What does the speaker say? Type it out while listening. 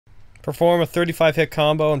Perform a 35 hit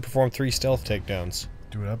combo and perform 3 stealth takedowns.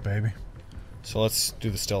 Do it up, baby. So let's do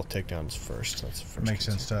the stealth takedowns first. That's the first. Makes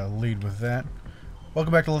sense to lead with that.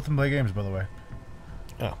 Welcome back to Let Them Play Games, by the way.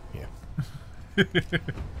 Oh, yeah. Do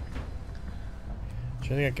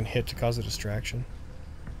you think I can hit to cause a distraction?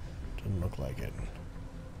 Doesn't look like it.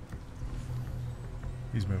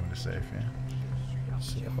 He's moving to safe, yeah.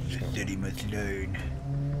 So Let him alone.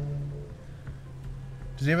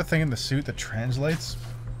 Does he have a thing in the suit that translates?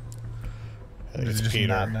 Or does he just Peter.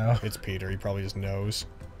 not know? It's Peter. He probably just knows.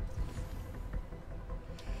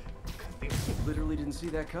 Literally didn't see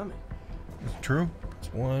that coming. It's true.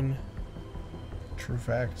 It's 1. True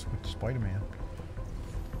facts with Spider-Man.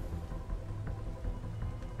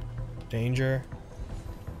 Danger.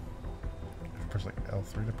 Press like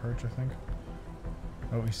L3 to perch, I think.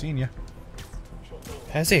 Oh, he's seen you.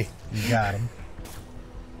 Has he? You got him.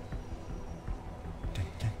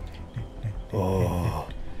 Oh.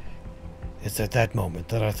 It's at that moment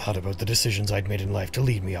that I thought about the decisions I'd made in life to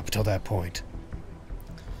lead me up till that point.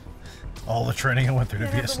 All the training I went through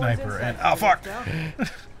to be a sniper, and oh fuck!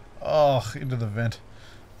 Oh, into the vent.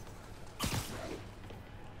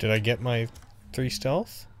 Did I get my 3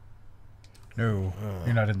 stealth? No,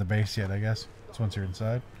 you're not in the base yet, I guess. It's once you're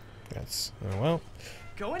inside. That's well.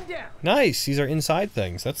 Going down. Nice. These are inside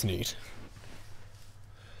things. That's neat.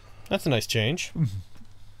 That's a nice change.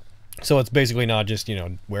 So it's basically not just, you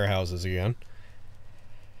know, warehouses again.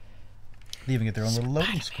 They even get their own little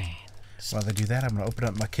loading screen. While they do that, I'm gonna open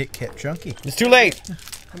up my Kit Kat Chunky. It's too late.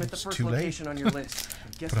 I'm at the It's first too late. location on your list.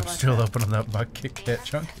 Guess But I'm what I still found? opening up my Kit Kat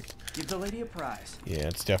Chunky. Give the lady a prize. Yeah,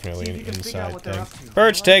 it's definitely See an if you can figure out inside what they're thing. up to.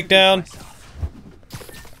 Perch I'll introduce takedown. myself.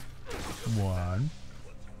 1.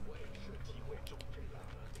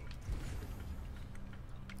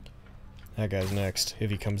 That guy's next, if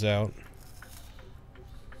he comes out.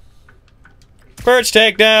 Perch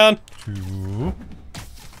takedown! 2.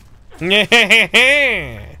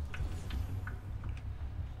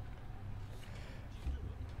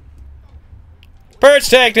 Perch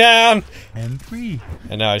takedown! And 3.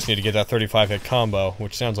 And now I just need to get that 35 hit combo,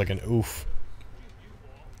 which sounds like an oof.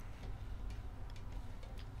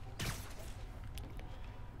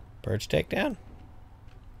 Perch takedown?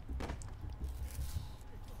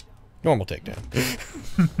 Normal takedown.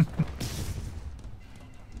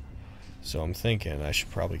 So I'm thinking I should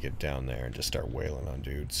probably get down there and just start wailing on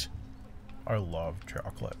dudes. I love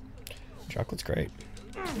chocolate. Chocolate's great.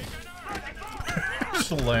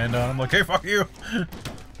 Just land on him like, hey, fuck you.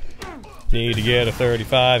 Need to get a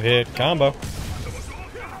 35 hit combo.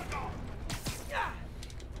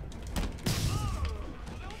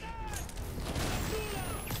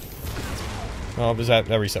 Oh, does that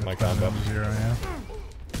reset my combo? 0, yeah.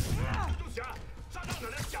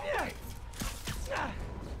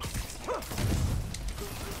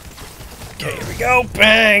 Okay, here we go.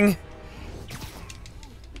 Bang!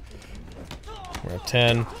 We're at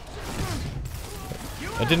 10.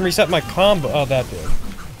 That didn't reset my combo. Oh, that did.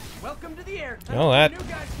 Welcome to the air. No, that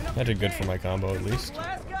did good for my combo at least.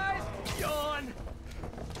 Last guys, yawn.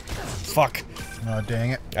 Fuck. Oh,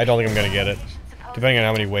 dang it. I don't think I'm gonna get it. Depending on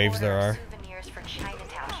how many waves there are.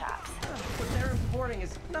 What they're importing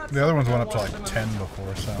is not The other ones something went up to I want like them 10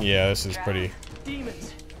 before, so. Yeah, this is pretty.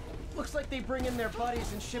 Demons. Looks like they bring in their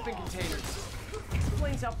buddies in shipping containers.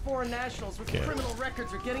 Explains how foreign nationals with Okay. criminal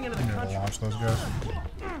records are getting into You the need to country. launch those guys.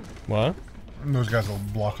 What? Those guys will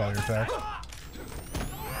block all your attacks.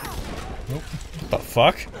 Nope. What the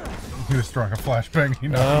fuck? He was throwing a flashbang. He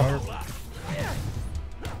knocked him over.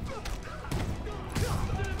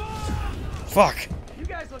 Fuck. You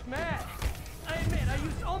guys look mad. I admit, I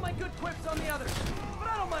used all my good quips on the others, but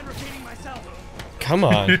I don't mind repeating myself. Come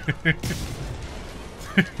on.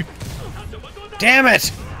 Damn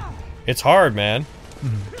it! It's hard, man.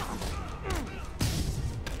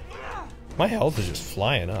 My health is just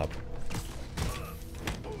flying up.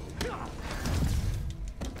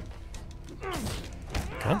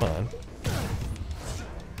 Come on.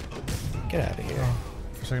 Get out of here.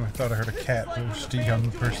 For a second, I thought I heard a cat. It was just a young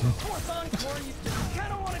person. Fourth encore, you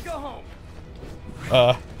kind of want to go home.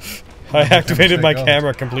 I activated my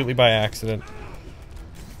camera completely by accident.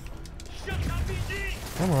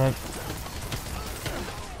 Come on.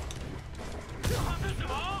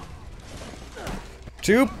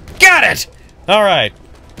 Two. Got it! Alright.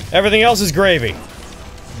 Everything else is gravy.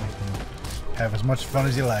 Have as much fun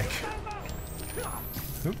as you like.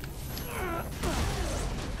 Oop.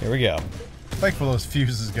 Here we go. Thankful those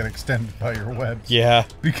fuses get extended by your webs. Yeah,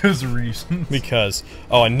 Because of reasons. because...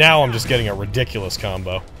 Oh, and now I'm just getting a ridiculous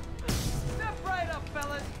combo. Step right up,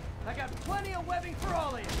 fellas. I got plenty of webbing for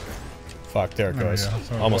all of you. Fuck, there it There we goes. go.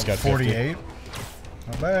 So Almost got 50. 48.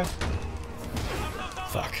 Not bad.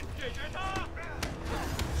 Fuck.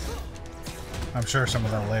 I'm sure some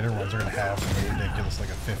of the later ones are going to have something ridiculous like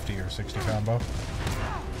a 50 or 60 combo.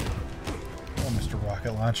 Oh, Mr.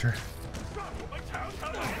 Rocket Launcher.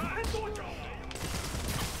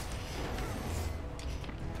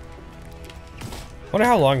 Wonder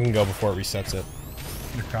how long it can go before it resets it.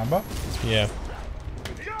 Your combo? Yeah.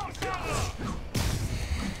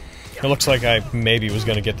 It looks like I maybe was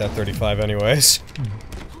gonna get that 35 anyways.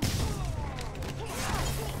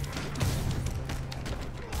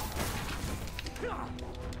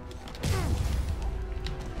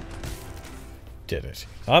 Did it.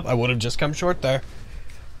 Oh, I would have just come short there.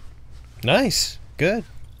 Nice. Good.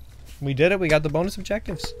 We did it. We got the bonus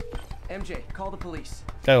objectives. MJ, call the police.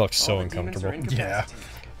 That looks so All the demons are uncomfortable. Yeah. incapacitated.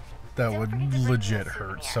 That would legit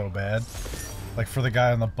hurt so bad. Like for the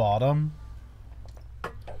guy on the bottom.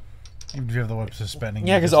 Even if you have the web suspending.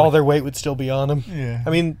 Yeah, because all their weight would still be on them. Yeah. I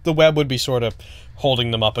mean, the web would be sort of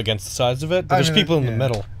holding them up against the sides of it, but there's people in the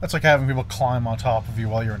middle. That's like having people climb on top of you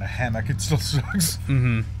while you're in a hammock. It still sucks.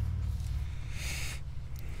 Mm-hmm.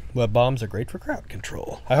 Web bombs are great for crowd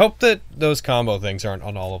control. I hope that those combo things aren't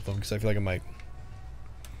on all of them, because I feel like it might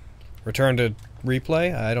return to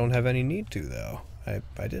replay. I don't have any need to, though.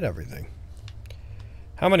 I did everything.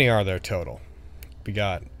 How many are there total? We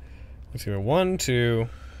got, let's see, 1, 2,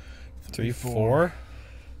 3, 4.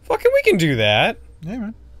 Fucking we can do that. Yeah,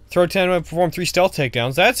 man. Throw 10 and perform 3 stealth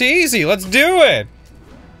takedowns. That's easy. Let's do it.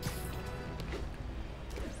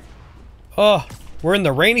 Oh, we're in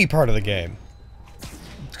the rainy part of the game.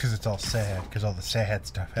 It's because it's all sad. Because all the sad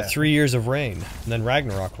stuff The happens. 3 years of rain. And then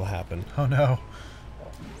Ragnarok will happen. Oh no.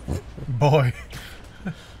 Boy.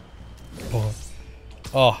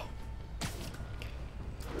 Oh.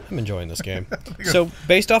 I'm enjoying this game. So,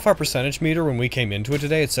 based off our percentage meter when we came into it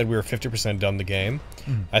today, it said we were 50% done the game.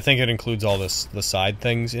 I think it includes all the side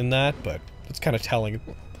things in that, but it's kind of telling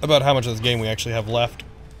about how much of this game we actually have left.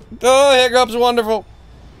 Oh, hiccups, wonderful!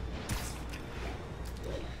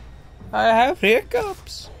 I have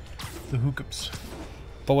hiccups. The hookups.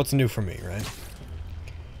 But what's new for me, right?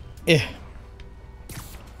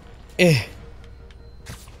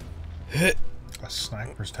 A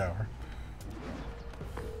sniper's tower.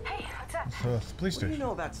 Hey, what's up? So it's the police What do you station.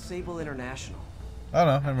 know about Sable International? I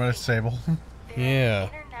don't know. Everybody's Sable. Yeah. An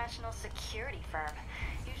international security firm,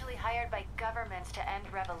 usually hired by governments to end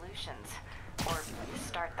revolutions or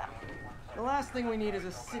start them. The last thing we need is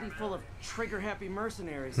a city full of trigger-happy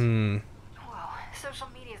mercenaries. Whoa, social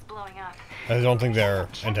media's blowing up. I don't think they're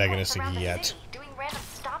Checkpoints antagonistic around the yet. city, doing random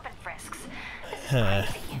stop and frisks.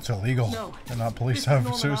 It's illegal. No, They're not police this is Norman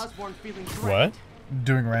officers. Osborn feeling What? threatened.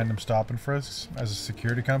 Doing random stop and frisks as a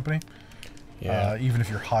security company. Yeah. Even if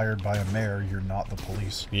you're hired by a mayor, you're not the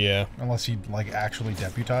police. Yeah. Unless he, like, actually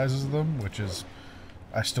deputizes them, which is,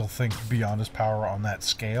 I still think, beyond his power on that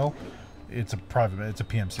scale. It's a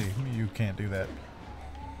PMC. You can't do that.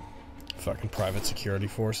 Fucking private security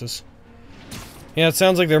forces. Yeah, it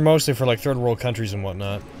sounds like they're mostly for, like, third world countries and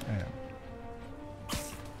whatnot. Yeah.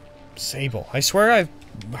 Sable. I swear I've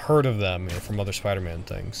heard of them from other Spider-Man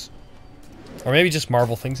things. Or maybe just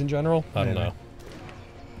Marvel things in general? I don't know.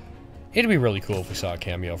 It'd be really cool if we saw a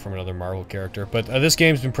cameo from another Marvel character, but this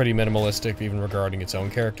game's been pretty minimalistic, even regarding its own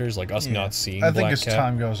characters, like us not seeing I think Black as Cat.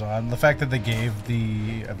 time goes on, the fact that they gave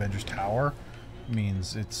the Avengers Tower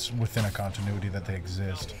means it's within a continuity that they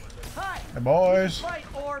exist. Hi! Hey, boys. Fight,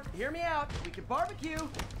 or hear me out. We can barbecue.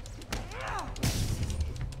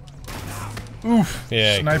 Oof.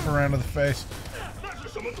 Yeah. Sniper round to the face.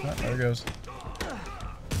 Oh, there it goes.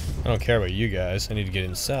 I don't care about you guys. I need to get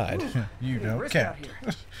inside. You don't Risk care. out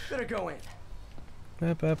here. Better go in.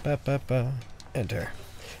 Ba-ba-ba-ba-ba. Enter.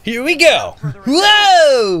 Here we go!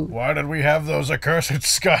 Whoa! Why did we have those accursed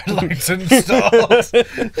skylights installed?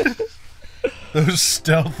 Those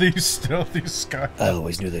stealthy skylights. I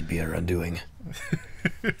always knew they'd be our undoing.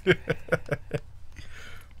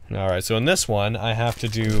 Alright, so in this one, I have to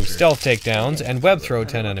do stealth takedowns and web throw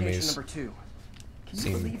 10 Location enemies. Number 2. Can you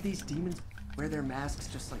Seem- believe these demons wear their masks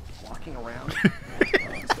just like walking around?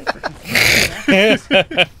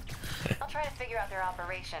 I'll try to figure out their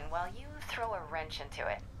operation while you throw a wrench into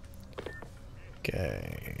it.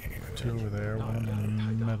 Okay. Two over there, one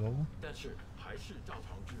in the middle.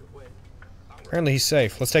 Apparently he's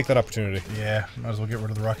safe. Let's take that opportunity. Yeah, might as well get rid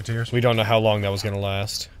of the Rocketeers. We don't know how long that was going to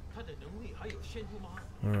last.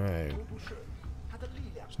 Alright.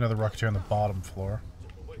 There's another Rocketeer on the bottom floor.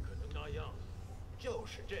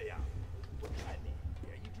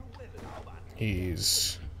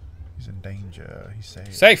 He's He's in danger. He's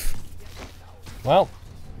safe. safe! Well.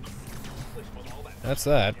 That's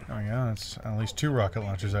that. There we go. That's at least 2 rocket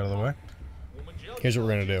launchers out of the way. Here's what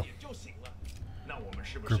we're gonna do.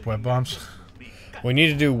 Group web bombs. We need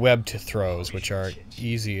to do web to throws, which are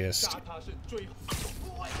easiest.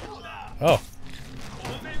 Oh.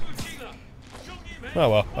 Oh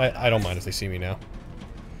well, I don't mind if they see me now.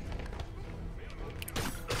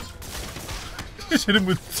 Just hit him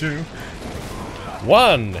with 2.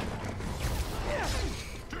 1!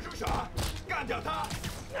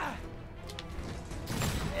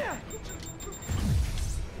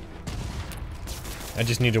 I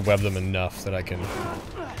just need to web them enough that I can...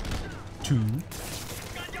 2.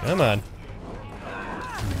 Come on.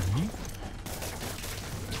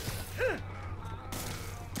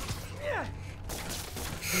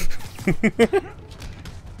 3.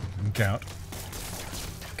 Count.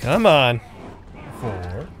 Come on.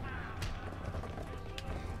 4.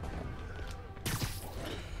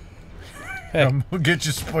 Hey. We'll get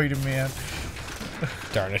you, Spider-Man.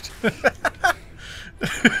 Darn it.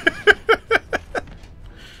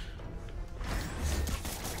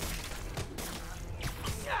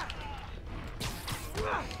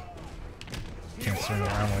 Can't swing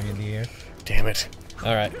around while you're in the air. Damn it.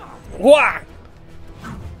 Alright. Wah!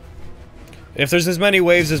 If there's as many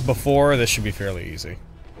waves as before, this should be fairly easy.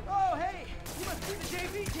 Oh, hey! You must be the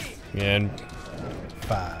JV team! And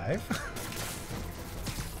 5.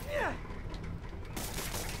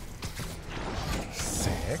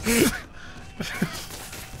 6.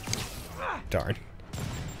 darn.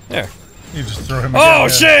 There. You just throw him Oh,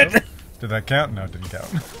 again. shit! Did that count? No, it didn't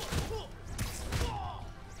count.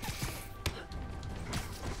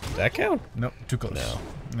 Did that count? Nope, too close. No.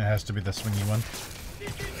 It has to be the swingy one.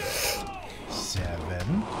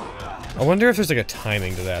 7. I wonder if there's like a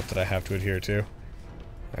timing to that I have to adhere to.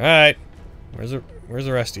 Alright. Where's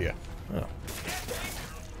the rest of you? Oh.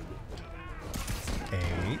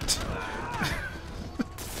 8.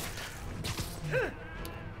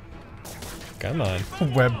 Come on.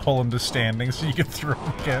 Web pull him to standing so you can throw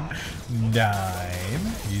him again. 9.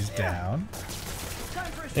 He's down.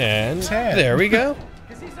 And 10. there we go.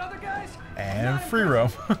 These other guys? And free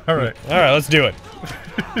roam. Alright. Alright, let's do it.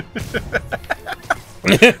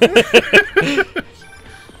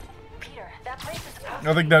 Peter, that place is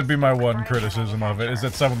I think that'd be my one criticism of it, is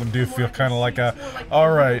that some of them do feel kind of like a,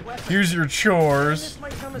 alright, here's your chores,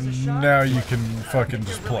 now you can fucking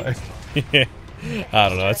just play. I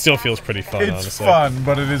don't know, it still feels pretty fun, It's honestly. fun,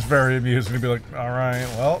 but it is very amusing to be like, alright,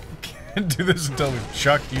 well, can't do this until we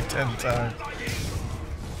chuck you 10 times.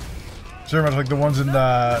 So much like the ones in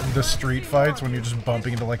the street fights when you're just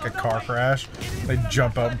bumping into like a car crash, they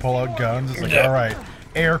jump out and pull out guns. It's like, alright,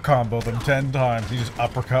 air combo them 10 times. You just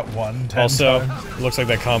uppercut 1 10 Also, times. looks like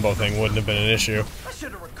that combo thing wouldn't have been an issue. I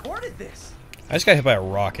should have recorded this. I just got hit by a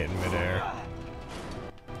rocket in midair.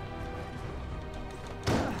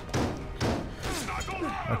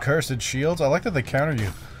 Accursed shields. I like that they counter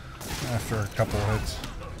you after a couple of hits.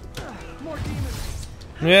 More demons.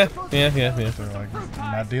 Yeah. They're like, I'm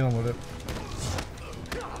not dealing with it.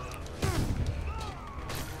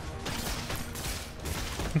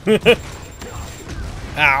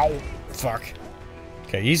 Ow! Fuck.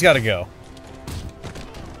 Okay, he's gotta go.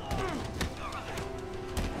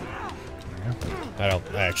 I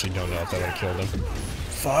actually don't know if that would have killed him.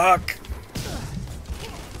 Fuck!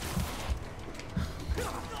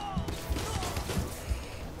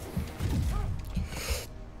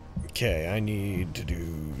 Okay, I need to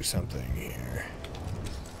do something here.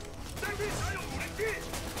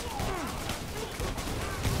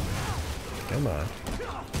 Come on.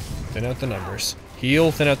 Thin out the numbers.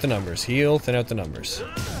 Heal, thin out the numbers. Heal, thin out the numbers.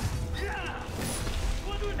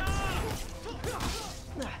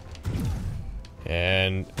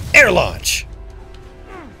 And air launch!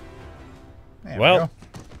 There Well.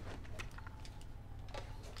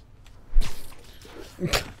 we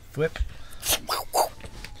go. Flip.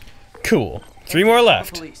 Cool. 3 more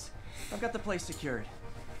left. Police. I've got the place secured.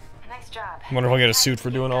 Nice job. Wonder if I'll get a suit for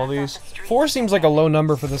doing all these. 4 seems like a low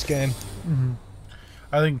number for this game.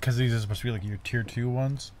 I think because these are supposed to be like your tier 2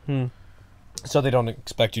 ones. So they don't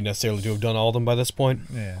expect you necessarily to have done all of them by this point.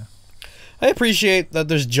 Yeah. I appreciate that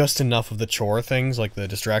there's just enough of the chore things, like the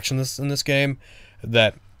distractions in this game,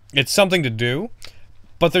 that it's something to do,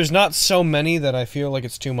 but there's not so many that I feel like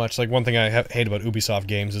it's too much. Like, one thing I hate about Ubisoft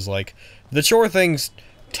games is, like, the chore things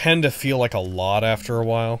tend to feel like a lot after a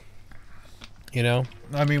while. You know?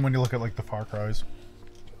 I mean, when you look at like the Far Cry's,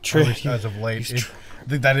 True. at least as of late, I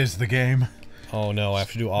think that is the game. Oh no, I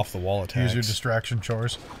have to do off-the-wall attacks. Use your distraction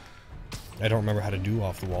chores. I don't remember how to do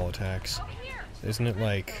off-the-wall attacks. Isn't it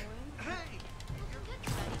like...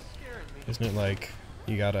 Isn't it like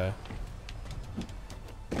you gotta...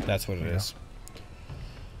 That's what it is.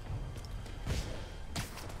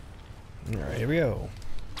 Alright, here we go.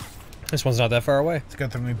 This one's not that far away. It's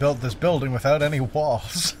good that we built this building without any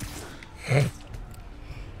walls.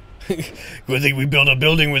 Good thing we built a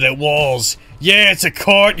building without walls. Yeah, it's a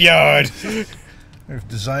courtyard. We've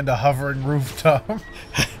designed a hovering rooftop.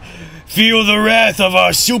 Feel the wrath of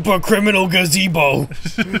our super criminal gazebo.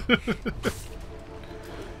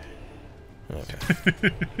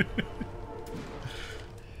 Okay.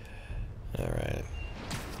 Alright.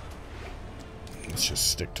 Let's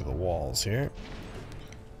just stick to the walls here.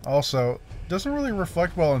 Also, doesn't really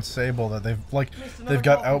reflect well on Sable that they've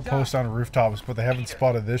got outposts on rooftops, but they haven't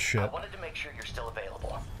spotted this shit. I wanted to make sure you're still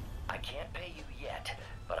available. I can't pay you yet,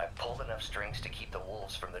 but I've pulled enough strings to keep the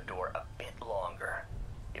wolves from the door a bit longer.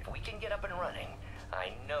 If we can get up and running,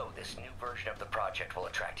 I know this new version of the project will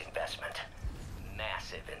attract investment.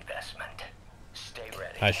 Massive investment. Stay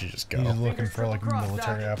ready. I should just go. He's looking for like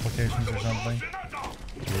military applications or something.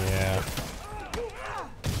 Yeah.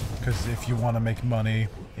 Because if you want to make money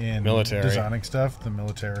in designing stuff, a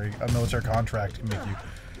military contract can make you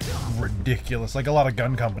ridiculous. Like a lot of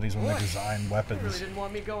gun companies, when they design weapons,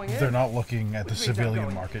 they're not looking at the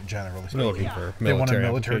civilian market generally. They're looking for they want a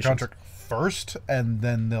military applications. contract first, and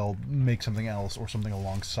then they'll make something else or something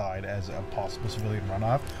alongside as a possible civilian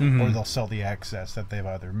runoff, or they'll sell the excess that they've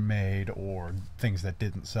either made or things that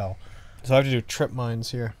didn't sell. So I have to do trip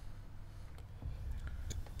mines here.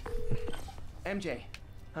 MJ,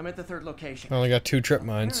 I'm at the third location. I only got 2 trip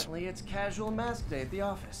mines. Apparently, it's casual mask day at the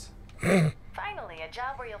office. Finally, a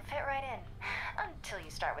job where you'll fit right in. Until you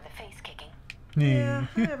start with the face kicking. Yeah,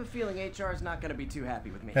 I have a feeling HR is not going to be too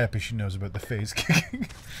happy with me. Happy she knows about the face kicking.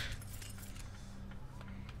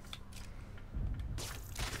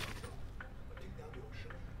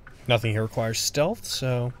 Nothing here requires stealth,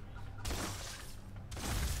 so...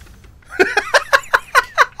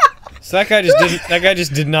 So that guy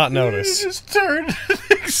just did not notice. He just turned at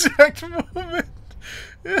the exact moment.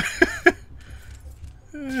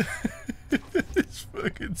 It's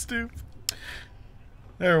fucking stupid.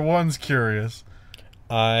 There, one's curious.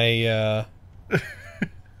 Oh,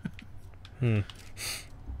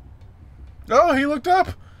 he looked up.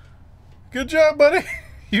 Good job, buddy.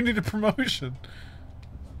 You need a promotion.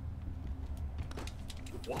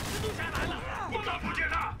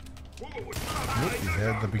 Oop, he's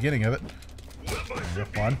at the beginning of it.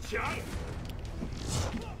 Rip one.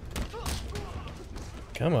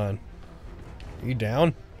 Come on. Are you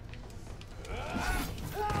down?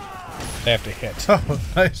 They have to hit. Oh,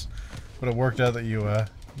 nice. But it worked out that you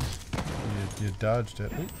dodged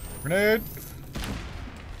it. Ooh, grenade.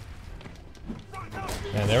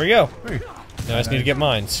 And there we go. Hey. Now I just need to get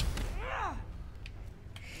mines.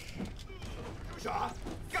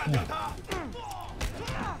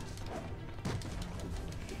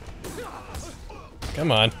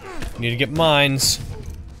 Come on. Need to get mines.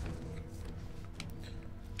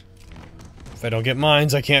 If I don't get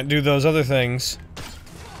mines, I can't do those other things.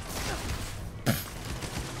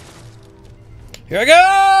 Here I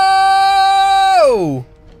go!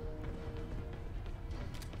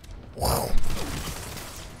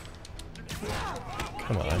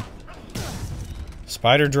 Come on.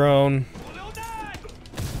 Spider drone.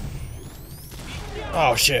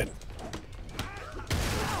 Oh shit.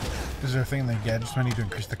 Is there a thing in the gadgets menu to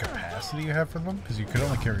increase the capacity you have for them? Because you could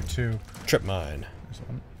only carry 2. Trip mine. There's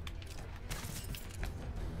one.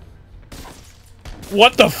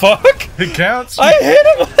 What the fuck? It counts. I hit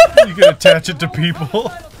him! You can attach it to people.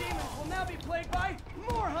 Homicidal demons will now be plagued by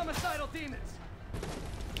more homicidal demons.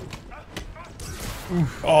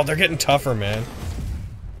 Oh, they're getting tougher, man.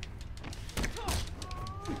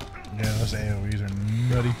 Yeah, those AoEs are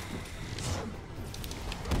nutty.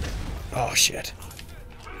 Oh shit.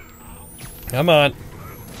 Come on.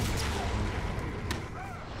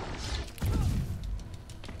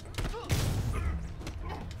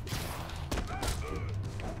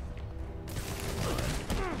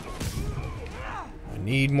 I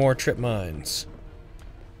need more trip mines.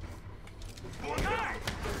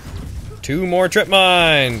 2 more trip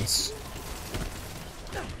mines.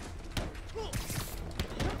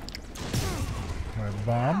 Right,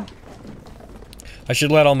 bomb. I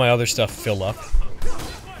should let all my other stuff fill up.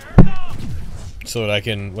 So that I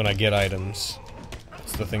can, when I get items,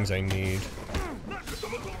 it's the things I need.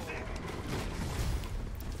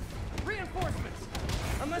 Reinforcements.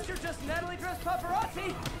 Unless you're just Natalie dressed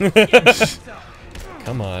paparazzi.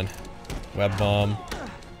 Come on. Web bomb.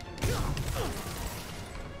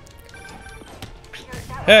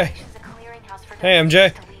 Hey! Hey,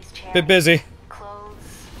 MJ. Bit busy. Clothes,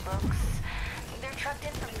 books. They're trucked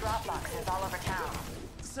in from drop boxes all over town.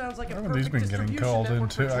 Sounds like a Haven't these perfect been getting distribution called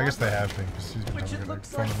network into? for I guess they drop have been, because he's been boxes, which talking it about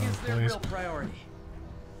looks fun like of is the their police. real priority.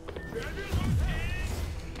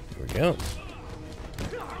 Here we go.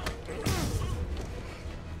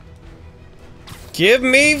 Give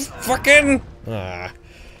me fucking... Ah.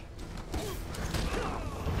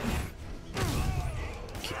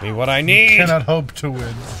 Give me what I need! Cannot hope to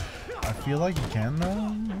win. I feel like you can,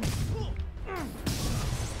 though.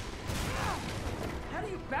 How do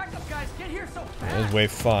you backup guys get here so fast? That was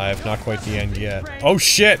wave 5, not quite the end yet. Oh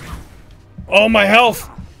shit! Oh, my health!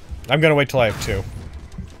 I'm gonna wait till I have 2.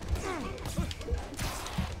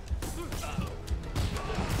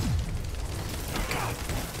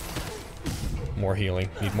 More healing.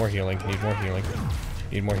 Need more healing. Need more healing.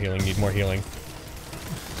 Need more healing. Need more healing.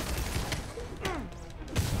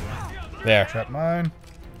 There. Trap mine.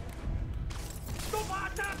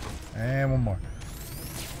 And one more.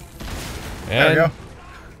 And there we go.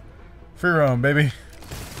 Free roam, baby.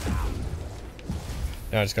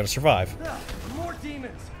 Now I just gotta survive. More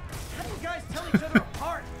demons. How do you guys tell each other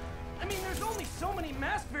apart? I mean, there's only so many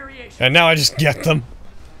mask variations. And now I just get them.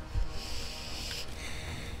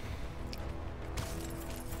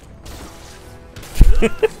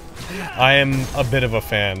 I am a bit of a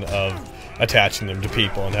fan of attaching them to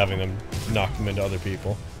people and having them knock them into other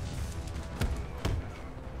people.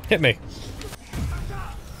 Hit me.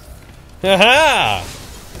 Haha!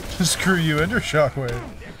 Screw you and your shockwave.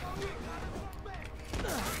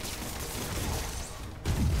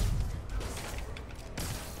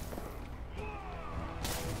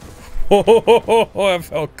 Oh, that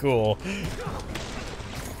felt cool.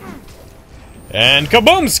 And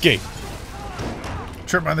kaboomski!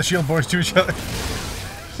 Trip on the shield boys to each other.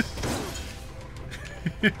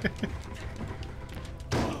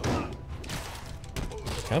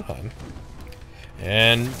 Come on.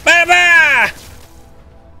 And ba-ba!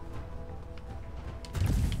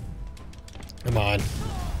 Come on.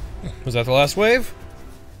 Was that the last wave?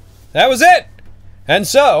 That was it! And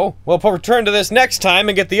so, we'll return to this next time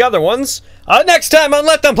and get the other ones next time on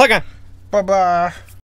Let Them Play Games. Bye-bye.